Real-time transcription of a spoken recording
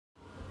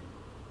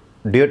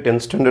Dear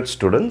 10th standard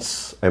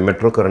students, I am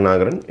Metro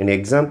Karunagaran. In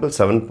example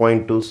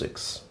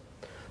 7.26,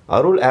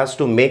 Arul has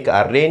to make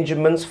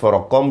arrangements for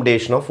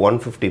accommodation of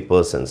 150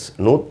 persons.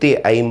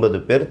 150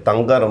 பேர்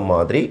தங்கற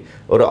மாதிரி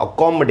ஒரு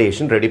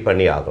accommodation ready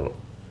பண்ணி ஆகணும்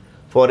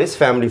for his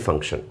family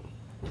function.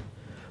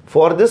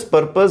 For this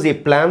purpose, he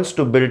plans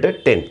to build a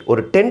tent.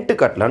 ஒரு tent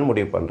கட்டலான்னு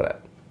முடிவு பண்றார்.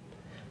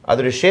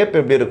 அதோட shape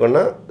எப்படி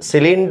இருக்கும்னா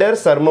cylinder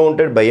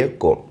surmounted by a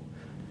cone.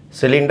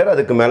 Cylinder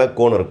அதுக்கு மேல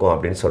கோன் இருக்கும்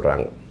அப்படினு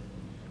சொல்றாங்க.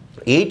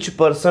 Each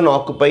person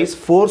occupies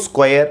 4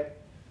 square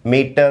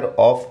meter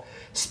of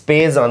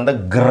space on the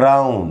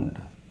ground.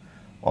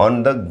 On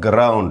the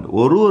ground.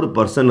 ஒரு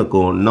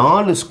பர்சனுக்கும்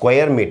 4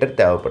 ஸ்கொயர் மீட்டர்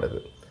தேவைப்படுது.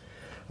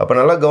 அப்போ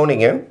நல்லா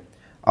கவனிங்க,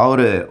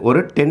 அவர்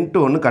ஒரு டென்ட்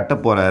ஒன்று கட்ட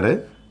போகிறாரு.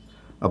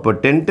 அப்போ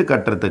டென்ட்டு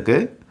கட்டுறதுக்கு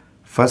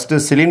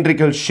ஃபஸ்ட்டு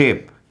சிலிண்ட்ரிக்கல்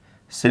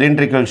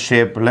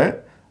ஷேப்பில்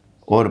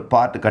ஒரு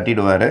பார்ட்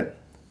கட்டிடுவார்.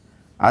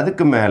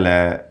 அதுக்கு மேலே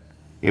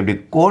இப்படி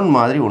கோன்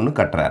மாதிரி ஒன்று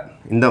கட்டுறார்.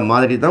 இந்த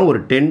மாதிரி தான் ஒரு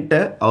டென்ட்டை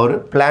அவர்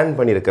பிளான்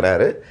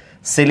பண்ணியிருக்கிறாரு.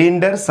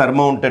 Cylinder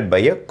சர்மவுண்டட்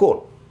by a cone.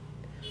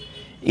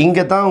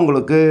 இங்கே தான்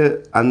உங்களுக்கு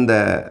அந்த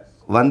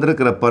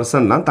வந்திருக்கிற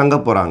பர்சன்லாம் தங்க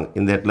போகிறாங்க.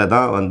 இந்த இடத்துல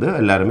தான் வந்து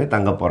எல்லாருமே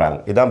தங்க போகிறாங்க.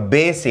 இதுதான்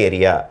பேஸ்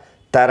ஏரியா,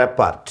 தர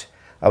பார்ட்.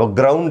 அப்போ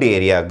கிரவுண்ட்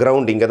ஏரியா,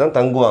 கிரவுண்ட் இங்கே தான்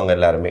தங்குவாங்க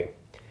எல்லாருமே.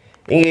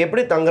 இங்கே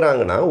எப்படி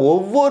தங்குறாங்கன்னா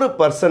ஒவ்வொரு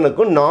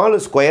பர்சனுக்கும்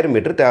 4 ஸ்கொயர்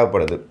மீட்டர்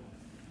தேவைப்படுது.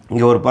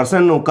 இங்கே ஒரு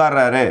பர்சன்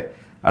உட்கார்றாரு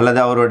அல்லது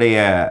அவருடைய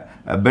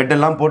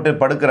பெட்டெல்லாம் போட்டு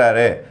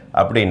படுக்கிறாரு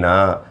அப்படின்னா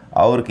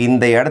அவருக்கு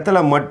இந்த இடத்துல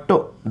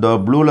மட்டும் இந்த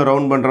ப்ளூவில்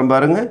ரவுண்ட் பண்ணுற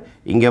பாருங்க,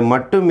 இங்கே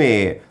மட்டுமே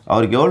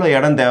அவருக்கு எவ்வளோ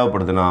இடம்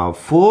தேவைப்படுதுன்னா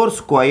 4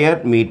 ஸ்கொயர்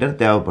மீட்டர்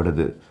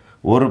தேவைப்படுது.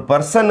 ஒரு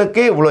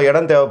பர்சனுக்கே இவ்வளோ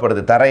இடம்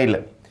தேவைப்படுது தரையில்.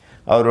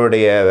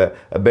 அவருடைய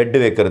பெட்டு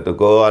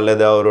வைக்கிறதுக்கோ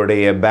அல்லது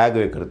அவருடைய பேக்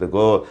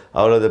வைக்கிறதுக்கோ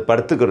அல்லது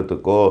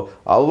படுத்துக்கிறதுக்கோ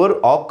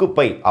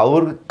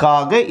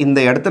அவருக்காக இந்த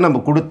இடத்த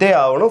நம்ம கொடுத்தே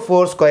ஆகணும்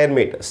 4 ஸ்கொயர்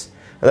மீட்டர்ஸ்.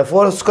 அந்த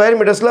 4 ஸ்கொயர்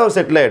மீட்டர்ஸில் அவர்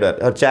செட்டில் ஆகிடுவார்.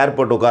 அவர் சேர்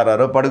போட்டு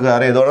உட்காராரோ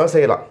படுக்கிறாரோ எதோனா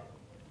செய்யலாம்.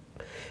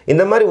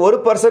 இந்த மாதிரி ஒரு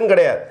பர்சன்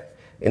கிடையாது.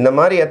 இந்த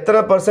மாதிரி எத்தனை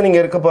பர்சன்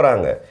இங்கே இருக்க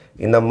போகிறாங்க?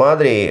 இந்த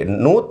மாதிரி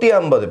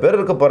 150 பேர்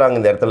இருக்க போகிறாங்க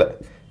இந்த இடத்துல.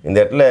 இந்த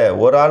இடத்துல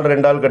ஒரு ஆள்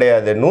 2 ஆள்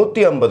கிடையாது,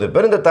 150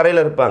 பேர் இந்த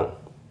தரையில் இருப்பாங்க.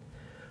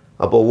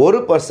 அப்போ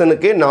ஒரு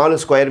பர்சனுக்கே 4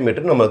 ஸ்கொயர்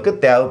மீட்டர் நம்மளுக்கு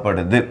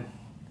தேவைப்படுது.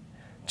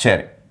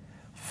 சரி,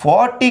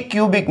 40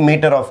 cubic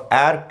metre of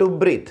air to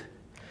breath.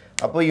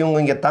 அப்போ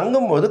இவங்க இங்கே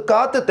தங்கும்போது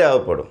காற்று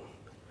தேவைப்படும்.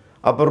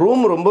 அப்போ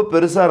ரூம் ரொம்ப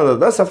பெருசாக இருந்தது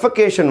தான்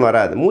சஃபகேஷன்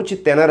வராது, மூச்சு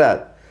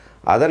திணறாது.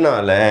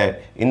 அதனால்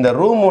இந்த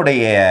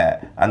ரூமுடைய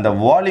அந்த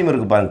வால்யூம்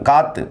இருக்குது பாருங்கள்,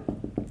 காற்று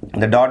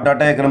இந்த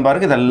டாட்டாக இருக்கிற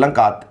பாருங்க, இதெல்லாம்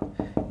காற்று.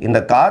 இந்த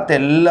காற்று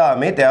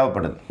எல்லாமே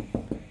தேவைப்படுது.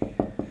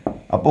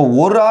 அப்போ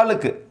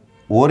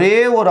ஒரே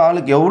ஒரு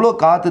ஆளுக்கு எவ்வளோ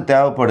காற்று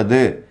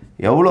தேவைப்படுது,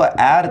 எவ்வளோ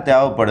ஏர்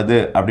தேவைப்படுது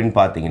அப்படின்னு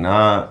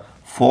பார்த்தீங்கன்னா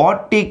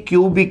 40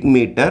 கியூபிக்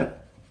மீட்டர்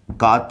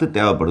காற்று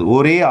தேவைப்படுது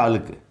ஒரே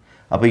ஆளுக்கு.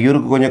 அப்போ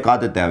இவருக்கு கொஞ்சம்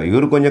காற்று தேவை,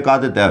 இவருக்கு கொஞ்சம்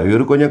காற்று தேவை,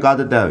 இவருக்கு கொஞ்சம்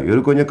காற்று தேவை,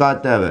 இவருக்கு கொஞ்சம்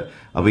காற்று தேவை.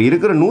 அப்போ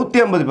இருக்கிற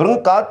 150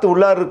 பேருக்கும் காற்று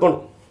உள்ளார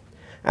இருக்கணும்.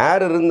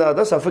 ஏர் இருந்தால்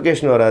தான்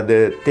சஃபகேஷன் வராது,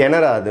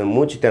 திணறாது,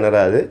 மூச்சு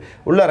திணறாது,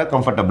 உள்ளார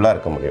கம்ஃபர்டபுளாக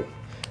இருக்க முடியும்.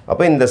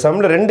 அப்போ இந்த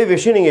சம்மில் 2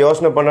 விஷயம் நீங்கள்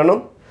யோசனை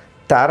பண்ணணும்.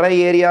 தரை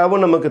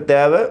ஏரியாவும் நமக்கு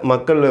தேவை,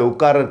 மக்கள்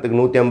உட்கார்றதுக்கு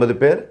 150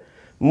 பேர்,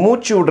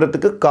 மூச்சு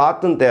விடுறதுக்கு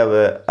காற்றும்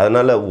தேவை.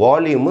 அதனால்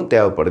வால்யூமும்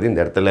தேவைப்படுது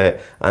இந்த இடத்துல.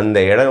 அந்த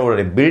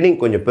இடங்களுடைய பில்டிங்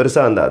கொஞ்சம்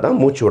பெருசாக இருந்தால் தான்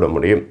மூச்சு விட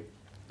முடியும்.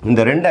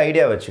 இந்த 2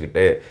 ஐடியா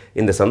வச்சுக்கிட்டு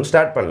இந்த சம்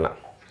ஸ்டார்ட் பண்ணலாம்.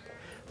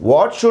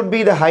 What should be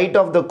the height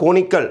of the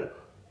conical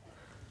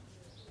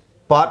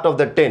part of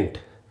the tent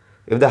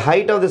if the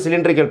height of the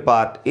cylindrical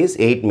part is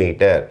 8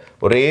 meter.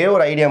 ஒரே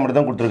ஒரு ஐடியா மட்டும்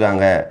தான்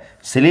கொடுத்துருக்காங்க.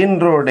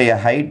 சிலிண்டருடைய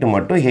ஹைட்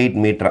மட்டும் 8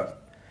 மீட்டர்.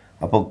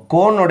 அப்போ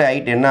கோனுடைய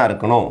ஹைட் என்ன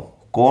இருக்கணும்,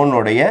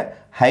 கோனுடைய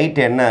ஹைட்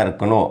என்ன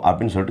இருக்கணும்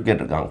அப்படின்னு சொல்லிட்டு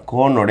கேட்டிருக்காங்க.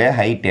 கோனுடைய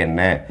ஹைட்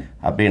என்ன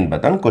அப்படின்னு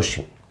பார்த்தா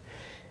கொஸ்டின்.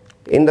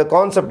 இந்த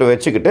கான்செப்டை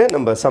வச்சுக்கிட்டு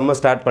நம்ம சம்ம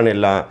ஸ்டார்ட்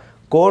பண்ணிடலாம்.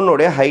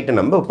 கோனுடைய ஹைட்டை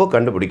நம்ம இப்போ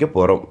கண்டுபிடிக்க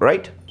போகிறோம்,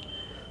 ரைட்?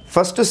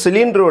 ஃபஸ்ட்டு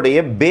சிலிண்டருடைய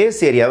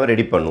பேஸ் ஏரியாவை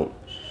ரெடி பண்ணுவோம்.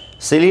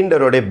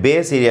 சிலிண்டருடைய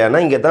பேஸ் ஏரியானா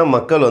இங்கே தான்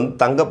மக்கள் வந்து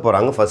தங்க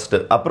போகிறாங்க ஃபஸ்ட்டு,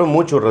 அப்புறம்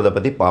மூச்சு விடுறதை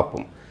பற்றி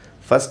பார்ப்போம்.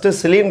 ஃபஸ்ட்டு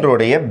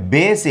சிலிண்டருடைய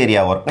பேஸ்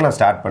ஏரியா ஒர்க்கு நான்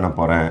ஸ்டார்ட் பண்ண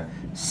போகிறேன்.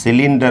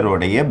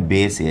 சிலிண்டருடைய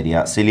பேஸ் ஏரியா,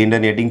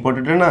 சிலிண்டர் ஹெட்டிங்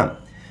போட்டுட்டேன்னா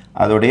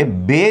அதோடைய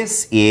பேஸ்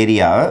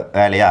ஏரியாவை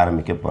வேலையை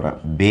ஆரம்பிக்க போகிறேன்.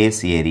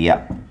 பேஸ்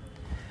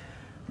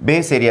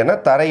ஏரியானா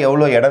தரை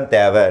எவ்வளோ இடம்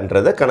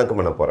தேவைன்றதை கணக்கு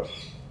பண்ண போகிறேன்.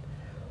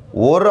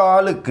 ஒரு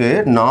ஆளுக்கு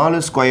 4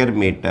 ஸ்கொயர்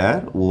மீட்டர்,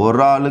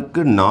 ஒரு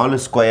ஆளுக்கு 4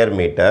 ஸ்கொயர்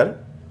மீட்டர்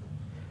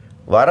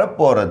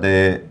வரப்போகிறது.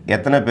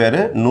 எத்தனை பேர்?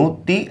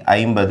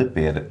 150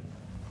 பேர்.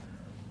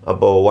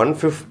 அப்போது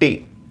 150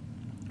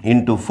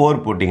 × 4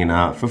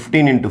 போட்டிங்கன்னா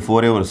 15 ×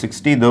 4 ஒரு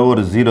 60, இதோ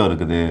ஒரு 0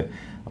 இருக்குது.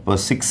 அப்போ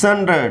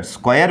 600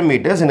 ஸ்கொயர்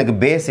மீட்டர்ஸ் எனக்கு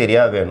பேஸ்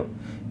ஏரியா வேணும்.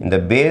 இந்த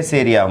பேஸ்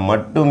ஏரியா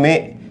மட்டுமே,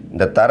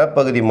 இந்த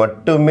தரப்பகுதி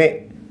மட்டுமே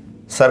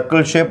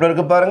சர்க்கிள் ஷேப்பில்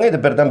இருக்குது பாருங்கள், இது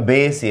பேர் தான்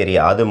பேஸ்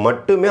ஏரியா. அது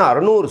மட்டுமே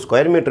 600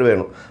 ஸ்கொயர் மீட்டர்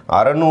வேணும்.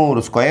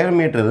 600 ஸ்கொயர்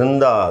மீட்டர்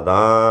இருந்தால்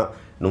தான்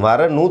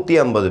வர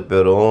 150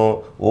 பேரும்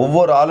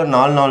ஒவ்வொரு ஆளும்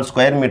 4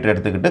 ஸ்கொயர் மீட்டர்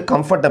எடுத்துக்கிட்டு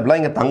கம்ஃபர்டபுளாக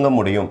இங்கே தங்க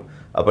முடியும்.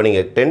 அப்போ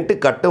நீங்கள் டென்ட்டு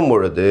கட்டும்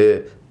பொழுது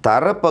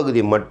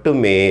தரப்பகுதி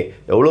மட்டுமே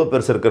எவ்வளோ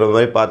பெருசு இருக்கிற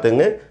மாதிரி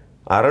பார்த்துங்க,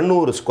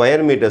 600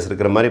 ஸ்கொயர் மீட்டர்ஸ்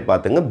இருக்கிற மாதிரி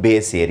பார்த்துங்க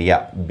பேஸ்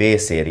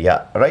ஏரியா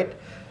ரைட்.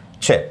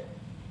 சரி,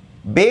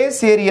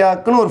 பேஸ்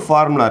ஏரியாவுக்குன்னு ஒரு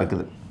ஃபார்முலா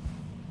இருக்குது.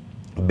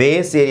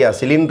 பேஸ் ஏரியா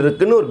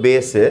சிலிண்டருக்குன்னு ஒரு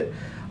பேஸு,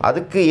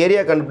 அதுக்கு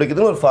ஏரியா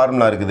கண்டுபிடிக்கிறதுன்னு ஒரு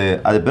ஃபார்முலா இருக்குது.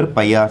 அது பேர்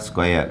பையார்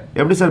ஸ்கொயர்.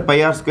 எப்படி சார்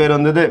பையார் ஸ்கொயர்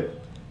வந்தது?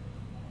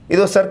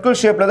 இது ஒரு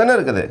சர்க்கிள் ஷேப்பில் தானே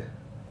இருக்குது,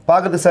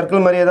 பார்க்குறதுக்கு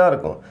சர்க்கிள் மாதிரியே தான்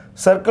இருக்கும்.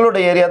 சர்க்கிளோட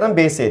ஏரியா தான்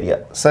base area.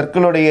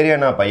 சர்க்கிளோட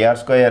ஏரியானா pi r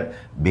square,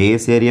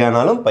 base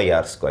ஏரியானாலும்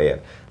pi r square.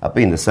 அப்போ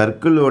இந்த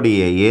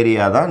சர்க்கிளோடைய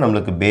ஏரியா தான்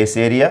நம்மளுக்கு பேஸ்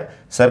ஏரியா,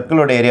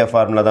 சர்க்கிளோட ஏரியா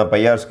ஃபார்முலா தான்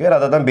பையார் ஸ்கொயர்,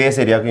 அதை தான்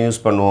பேஸ் ஏரியாவுக்கு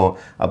யூஸ் பண்ணுவோம்.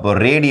 அப்போ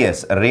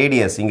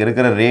ரேடியஸ் இங்கே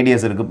இருக்கிற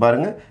ரேடியஸ் இருக்குது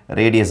பாருங்கள்,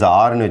 ரேடியஸ்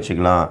ஆறுன்னு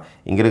வச்சுக்கலாம்,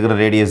 இங்கே இருக்கிற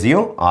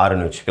ரேடியஸையும்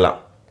ஆறுன்னு வச்சுக்கலாம்.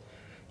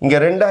 இங்கே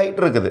 2 ஹைட்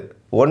இருக்குது,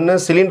 ஒன்று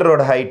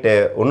சிலிண்டரோட ஹைட்டு,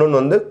 இன்னொன்று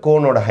வந்து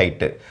கோனோட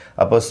ஹைட்டு.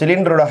 அப்போ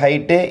சிலிண்டரோட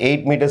ஹைட்டு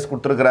 8 மீட்டர்ஸ்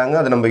கொடுத்துருக்குறாங்க,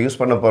 அதை நம்ம யூஸ்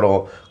பண்ண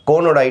போகிறோம்.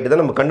 கோனோட ஹைட்டு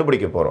தான் நம்ம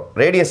கண்டுபிடிக்க போகிறோம்.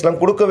 ரேடியஸ்லாம்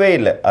கொடுக்கவே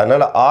இல்லை,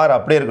 அதனால் ஆர்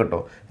அப்படியே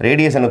இருக்கட்டும்.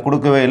 ரேடியஸ் எனக்கு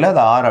கொடுக்கவே இல்லை,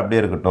 அது ஆர்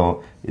அப்படியே இருக்கட்டும்.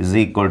 Is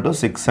equal to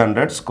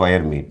 600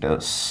 square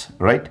metres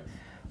right.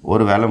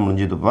 ஒரு வேலை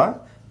முடிஞ்சதுப்பா.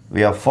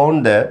 we have found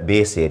the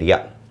base area.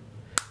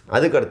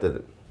 அதுக்கு அடுத்தது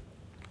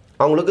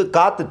அவங்களுக்கு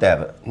காற்று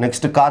தேவை.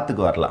 நெக்ஸ்ட்டு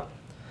காற்றுக்கு வரலாம்.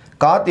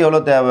 காற்று எவ்வளோ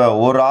தேவை?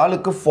 ஒரு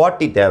ஆளுக்கு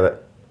 40 தேவை.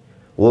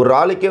 ஒரு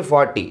ஆளுக்கே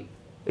 40.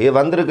 இது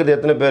வந்திருக்கிறது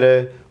எத்தனை பேர்?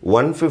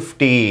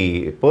 150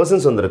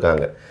 பர்சன்ஸ்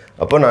வந்திருக்காங்க.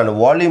 அப்போ நான்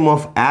வால்யூம்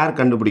ஆஃப் ஏர்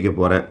கண்டுபிடிக்க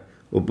போகிறேன்.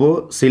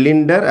 இப்போது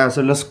cylinder as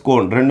well as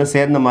cone ரெண்டும்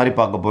சேர்ந்த மாதிரி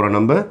பார்க்க போகிறோம்.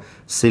 நம்ம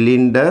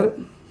சிலிண்டர்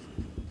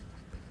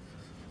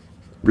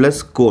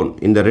ப்ளஸ் கோன்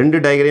இந்த 2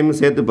 டயக்ராமும்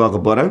சேர்த்து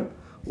பார்க்க போகிறேன்.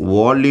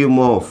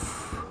 வால்யூம் ஆஃப்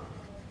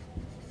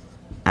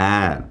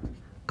ஏர்,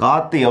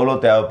 காற்று எவ்வளோ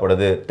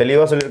தேவைப்படுது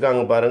தெளிவாக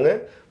சொல்லியிருக்காங்க பாருங்கள்.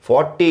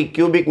 40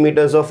 cubic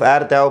meters ஆஃப்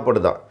ஏர்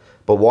தேவைப்படுதான்.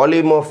 இப்போ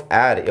வால்யூம் ஆஃப்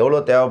ஏர் எவ்வளோ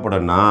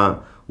தேவைப்படும்னா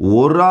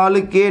ஒரு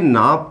ஆளுக்கே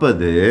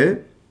 40,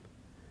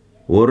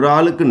 ஒரு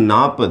ஆளுக்கு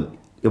 40.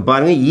 இப்போ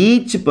பாருங்கள்,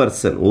 ஈச்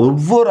பர்சன்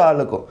ஒவ்வொரு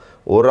ஆளுக்கும்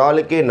ஒரு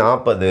ஆளுக்கே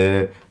 40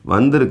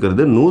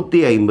 வந்திருக்கிறது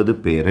 150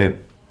 பேர்.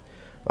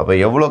 அப்போ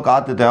எவ்வளோ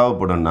காற்று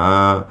தேவைப்படும்னா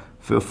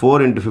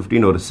 4 ×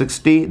 15 ஒரு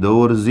 60, தோ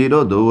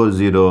ஒரு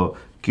 0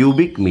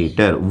 cubic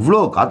மீட்டர். இவ்வளோ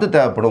காற்று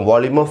தேவைப்படும்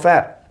வால்யூம் ஆஃப்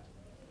ஏர்.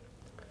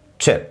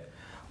 சரி,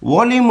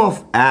 வால்யூம்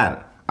ஆஃப் ஏர்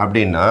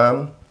அப்படின்னா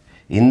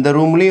இந்த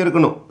ரூம்லேயும்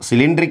இருக்கணும்,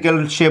 சிலிண்ட்ரிக்கல்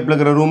ஷேப்பில்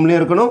இருக்கிற ரூம்லேயும்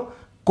இருக்கணும்,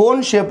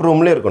 கோன் ஷேப்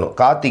ரூம்லேயும் இருக்கணும்.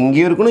 காற்று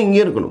இங்கேயும் இருக்கணும்,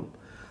 இங்கேயும் இருக்கணும்.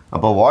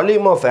 அப்போ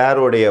வால்யூம் ஆஃப்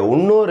ஏரோடைய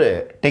இன்னொரு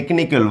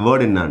டெக்னிக்கல்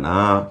வேர்டு என்னன்னா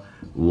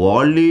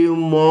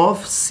volume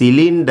of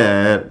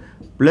cylinder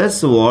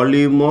plus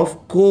volume of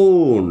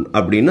cone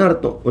அப்படின்னு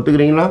அர்த்தம்.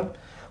 ஒத்துக்கிறீங்களா?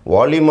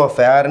 வால்யூம்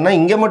ஆஃப் ஏர்னால்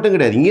இங்கே மட்டும்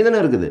கிடையாது, இங்கே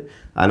தானே இருக்குது.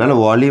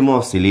 அதனால் volume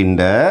of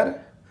cylinder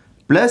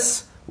plus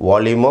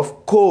volume of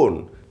cone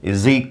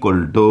is equal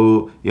to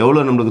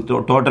எவ்வளோ நம்மளுக்கு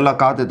டோட்டலாக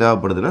காற்று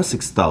தேவைப்படுதுன்னா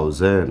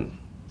 6000.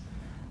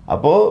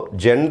 அப்போது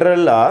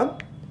ஜென்ரலாக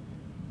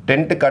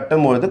டென்ட்டு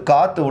கட்டும்பொழுது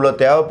காற்று இவ்வளோ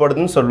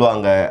தேவைப்படுதுன்னு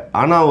சொல்லுவாங்க.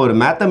 ஆனால் ஒரு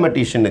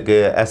மேத்தமெட்டிஷியனுக்கு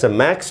ஆஸ் அ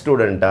மேக்ஸ்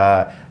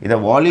ஸ்டூடெண்ட்டாக இதை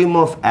வால்யூம்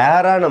ஆஃப்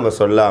ஏராக நம்ம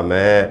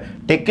சொல்லாமல்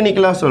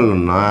டெக்னிக்கலாக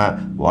சொல்லணும்னா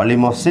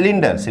வால்யூம் ஆஃப்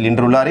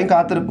சிலிண்டர் உள்ளாரையும்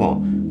காத்திருக்கும்,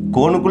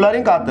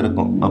 கோனுக்குள்ளாரையும்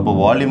காத்திருக்கும். அப்போ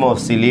volume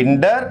of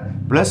cylinder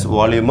plus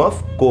volume of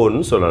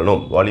கோன்னு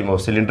சொல்லணும். Volume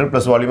of cylinder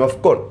plus volume of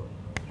cone.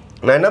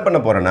 நான் என்ன பண்ண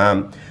போகிறேன்னா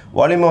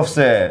வால்யூம் ஆஃப்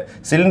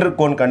சிலிண்டர்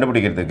கோன்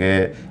கண்டுபிடிக்கிறதுக்கு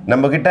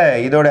நம்மக்கிட்ட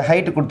இதோட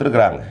ஹைட்டு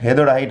கொடுத்துருக்குறாங்க.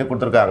 எதோட ஹைட்டு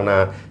கொடுத்துருக்காங்கன்னா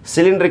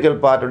சிலிண்ட்ரிக்கல்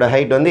பார்ட்டோட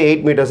ஹைட் வந்து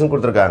 8 மீட்டர்ஸ்னு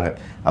கொடுத்துருக்காங்க.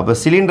 அப்போ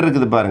சிலிண்டர்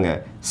இருக்குது பாருங்கள்,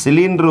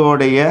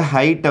 சிலிண்டரோடைய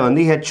ஹைட்டை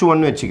வந்து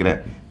h1 வச்சுக்கிறேன்.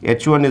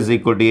 h1 is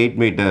equal to 8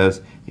 meters.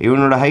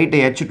 இவனோட ஹைட்டை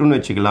h2ன்னு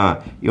வச்சுக்கலாம்.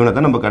 இவனை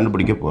தான் நம்ம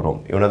கண்டுபிடிக்க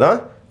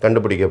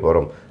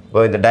போகிறோம்.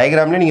 இப்போ இந்த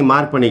டயக்ராம்லேயே நீங்கள்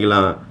மார்க்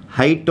பண்ணிக்கலாம்.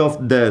 height of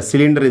the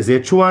cylinder is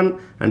h1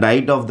 and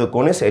height of the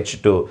cone is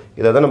h2.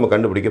 இதை தான் நம்ம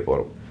கண்டுபிடிக்க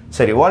போகிறோம்.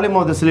 சரி, வால்யூம்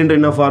ஆஃப் த சிலிண்டர்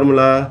என்ன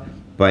formula?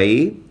 By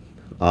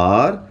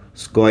R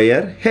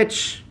square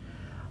H.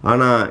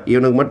 ஆனால்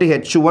இவனுக்கு மட்டும்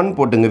h1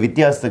 போட்டுங்க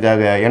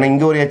வித்தியாசத்துக்காக. ஏன்னா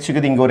இங்கே ஒரு h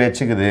இருக்குது, இங்கே ஒரு h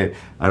இருக்குது,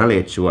 அதனால்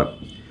h1.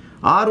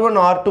 R1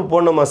 R2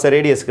 போடணுமா சார்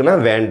ரேடியஸ்க்குன்னா?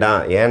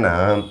 வேண்டாம். ஏன்னா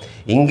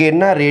இங்கே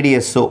என்ன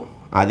ரேடியஸோ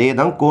அதே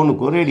தான்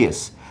கோனுக்கும்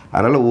ரேடியஸ்,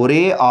 அதனால்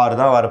ஒரே ஆர்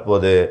தான்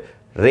வரப்போகுது.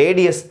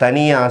 ரேடியஸ்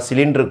தனியாக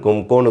சிலிண்டருக்கும்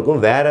கோனுக்கும்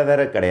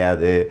வேறு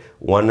கிடையாது,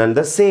 ஒன் அண்ட்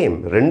த சேம்.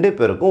 2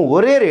 பேருக்கும்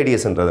ஒரே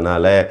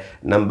ரேடியஸ்ன்றதுனால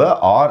நம்ம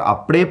ஆர்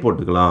அப்படியே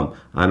போட்டுக்கலாம்.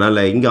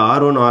 அதனால் இங்கே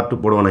R1 R2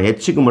 போடுவோம்,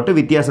 ஹெச்சுக்கு மட்டும்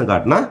வித்தியாசம்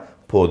காட்டினா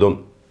போதும்.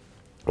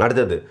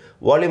 அடுத்தது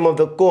volume of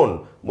the cone.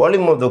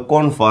 Volume of the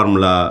cone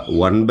formula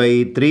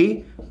 1/3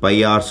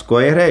 πr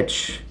square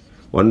H.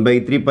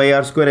 1/3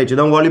 πr square H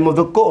தான் வால்யூம்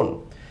ஆஃப் த கோன்.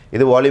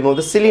 இது வால்யூம்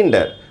ஆஃப் த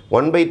சிலிண்டர்.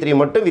 1/3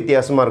 மட்டும்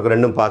வித்தியாசமாக இருக்கும்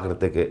ரெண்டும்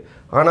பார்க்குறதுக்கு.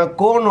 ஆனால்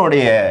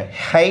கோனோடைய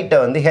ஹைட்டை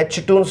வந்து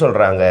h2ன்னு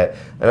சொல்கிறாங்க.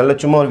 அதனால்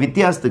சும்மா ஒரு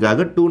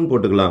வித்தியாசத்துக்காக 2ன்னு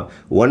போட்டுக்கலாம்.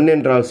 1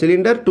 என்றால்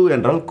சிலிண்டர், 2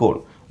 என்றால் கோன்.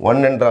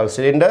 1 என்றால்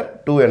சிலிண்டர்,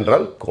 2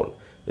 என்றால் cone.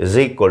 is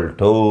equal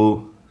to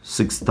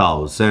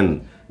 6000.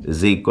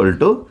 is equal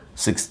to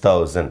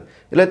 6000.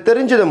 இதில்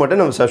தெரிஞ்சதை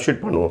மட்டும் நம்ம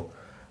சப்ஸ்டியூட் பண்ணுவோம்.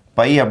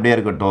 பை அப்படியே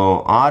இருக்கட்டும்.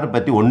 ஆரை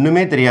பற்றி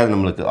ஒன்றுமே தெரியாது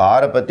நம்மளுக்கு.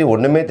 ஆரை பற்றி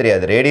ஒன்றுமே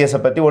தெரியாது, ரேடியஸை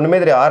பற்றி ஒன்றுமே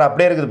தெரியாது. ஆறு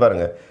அப்படியே இருக்குது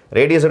பாருங்கள்.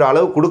 ரேடியஸோட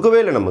அளவு கொடுக்கவே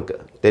இல்லை, நமக்கு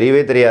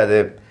தெரியவே தெரியாது.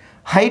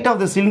 ஹைட்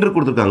ஆஃப் த சிலிண்டர்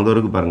கொடுத்துருக்காங்க, இது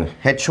இருக்குது பாருங்கள்.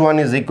 h1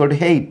 is equal to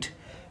 8.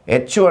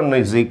 h1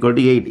 is equal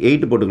to 8.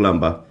 8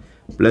 போட்டுக்கலாம்ப்பா.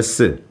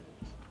 Plus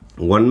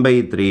 1 by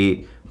 3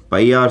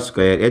 pi r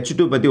square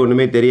h2 பற்றி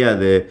ஒன்றுமே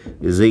தெரியாது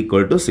is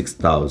equal to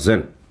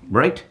 6000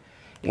 right.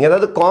 இங்கே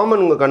ஏதாவது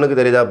காமன் உங்கள் கண்ணுக்கு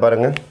தெரியுதா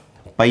பாருங்கள்.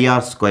 pi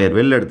r square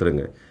வெளில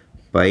எடுத்துருங்க.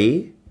 pi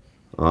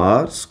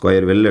r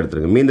square வெளில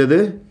எடுத்துருங்க. மீந்தது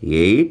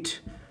 8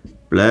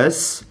 plus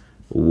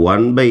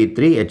 1 by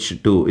 3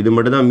 h2 இது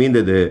மட்டும் தான்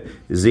மீந்தது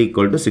is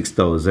equal to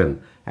 6000.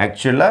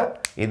 ஆக்சுவலாக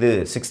இது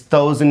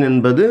 6000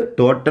 என்பது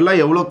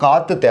டோட்டலாக எவ்வளோ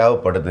காற்று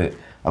தேவைப்படுது.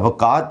 அப்போ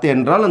காற்று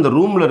என்றால் அந்த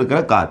ரூமில் இருக்கிற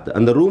காற்று.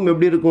 அந்த ரூம்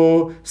எப்படி இருக்கும்?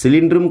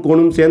 சிலிண்டரும்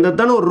கோனும் சேர்ந்தது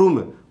தானே ஒரு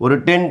ரூமு, ஒரு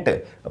டென்ட்டு.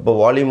 அப்போ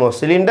volume of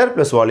cylinder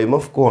plus volume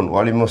of cone,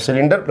 volume of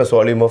cylinder plus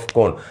volume of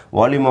cone.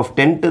 Volume of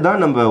tent தான்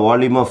நம்ம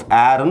வால்யூம் ஆஃப்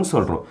ஏர்னு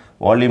சொல்கிறோம்.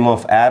 வால்யூம்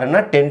ஆஃப்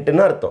ஏர்னா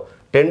டென்ட்டுன்னு அர்த்தம்.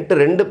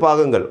 டென்ட்டு 2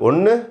 பாகங்கள்,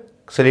 ஒன்று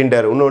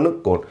சிலிண்டர் இன்னொன்று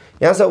கோன்.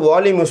 ஏன் சார்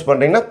வால்யூம் யூஸ்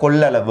பண்ணுறீங்கன்னா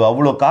கொள்ளளவு,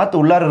 அவ்வளோ காற்று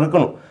உள்ளார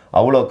இருக்கணும்.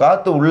 அவ்வளோ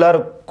காற்று உள்ளார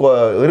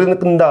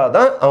இருந்தால்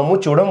தான் அவன்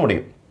மூச்சு விட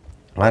முடியும்.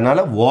 அதனால்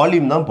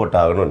வால்யூம் தான்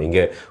போட்டாகணும்.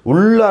 நீங்கள்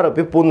உள்ளார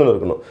போய் பூந்துன்னு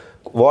இருக்கணும்.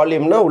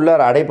 வால்யூம்னா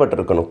உள்ளார அடைப்பட்டு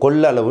இருக்கணும்,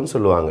 கொள்ளளவுன்னு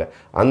சொல்லுவாங்க.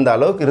 அந்த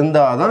அளவுக்கு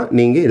இருந்தால் தான்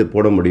நீங்கள் இது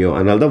போட முடியும்.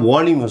 அதனால தான்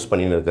வால்யூம் யூஸ்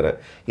பண்ணின்னு இருக்கிறேன்.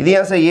 இது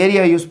ஏன் சார்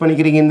ஏரியா யூஸ்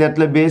பண்ணிக்கிறீங்க இந்த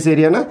இடத்துல? பேஸ்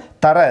ஏரியானா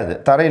தரை. அது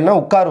தரையில்னா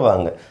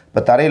உட்காருவாங்க.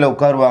 இப்போ தரையில்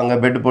உட்காருவாங்க,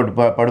 பெட்டு போட்டு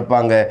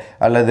படுப்பாங்க,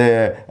 அல்லது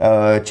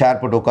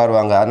சேர் போட்டு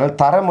உட்காருவாங்க. அதனால்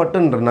தரை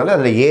மட்டும்ன்றனால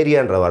அதில்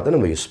ஏரியான்ற வார்த்தை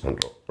நம்ம யூஸ்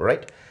பண்ணுறோம்.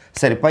 ரைட்.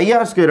 சரி, pi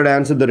r ஸ்கொயரோட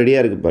ஆன்சர்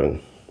ரெடியாக இருக்குது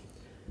பாருங்கள்.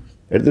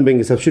 எடுத்து போய்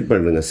இங்கே சப்ஸ்டியூட்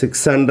பண்ணுறேங்க.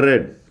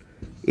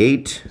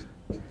 608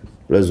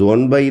 plus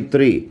 1 by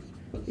 3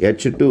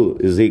 h2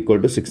 is equal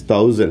to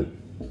 6000.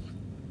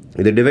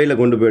 இது டிவைடில்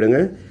கொண்டு போயிடுங்க.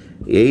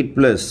 8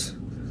 plus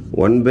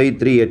 1 by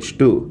 3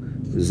 h2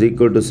 is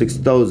equal to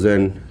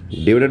 6000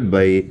 divided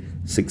by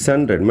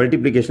 600.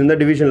 Multiplication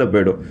தான் டிவிஷனில்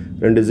போயிடும்.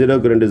 2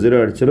 0க்கு 2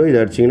 0 அடிச்சிடும். இது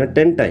அடிச்சிங்கன்னா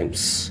 10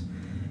 times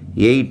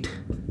 8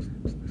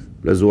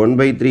 plus 1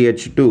 by 3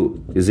 h2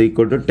 is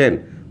equal to 10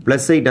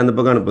 plus 8 அந்த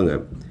பக்கம் அனுப்புங்க.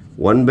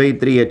 1 by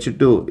 3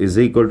 h2 is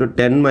equal to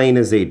 10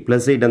 minus 8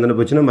 plus 8 அந்த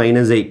போச்சுன்னா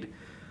minus 8.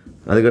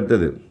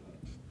 அதுக்கடுத்தது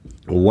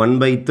 1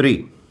 by 3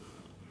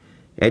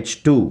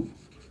 h2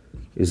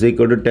 is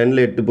equal to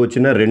 10ல 8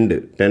 போச்சுன்னா 2,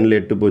 10ல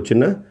 8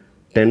 போச்சுன்னா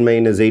 10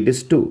 minus 8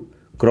 is 2.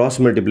 cross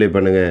multiply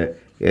பண்ணுங்க.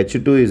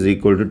 h2 is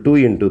equal to 2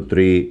 into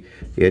 3.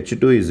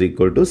 h2 is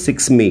equal to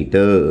 6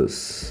 meters.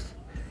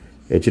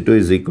 h2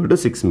 is equal to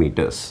 6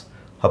 meters.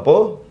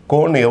 அப்போது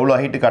cone எவ்வளோ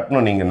height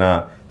கட்டணும் நீங்கன்னா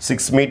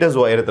 6 meters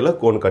உயரத்தில்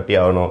கோன் கட்டி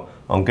ஆகணும்.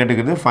 அவங்க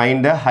கேட்டுக்கிறது find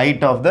the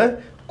height of the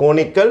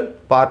conical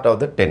part of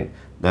the tent.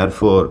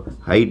 Therefore,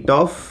 height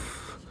of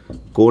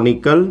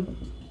conical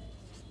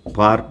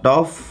part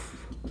of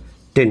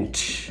tent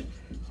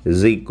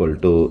is equal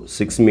to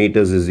 6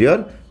 meters is your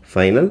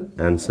final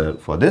answer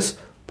for this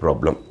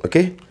problem.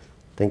 Okay,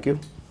 thank you.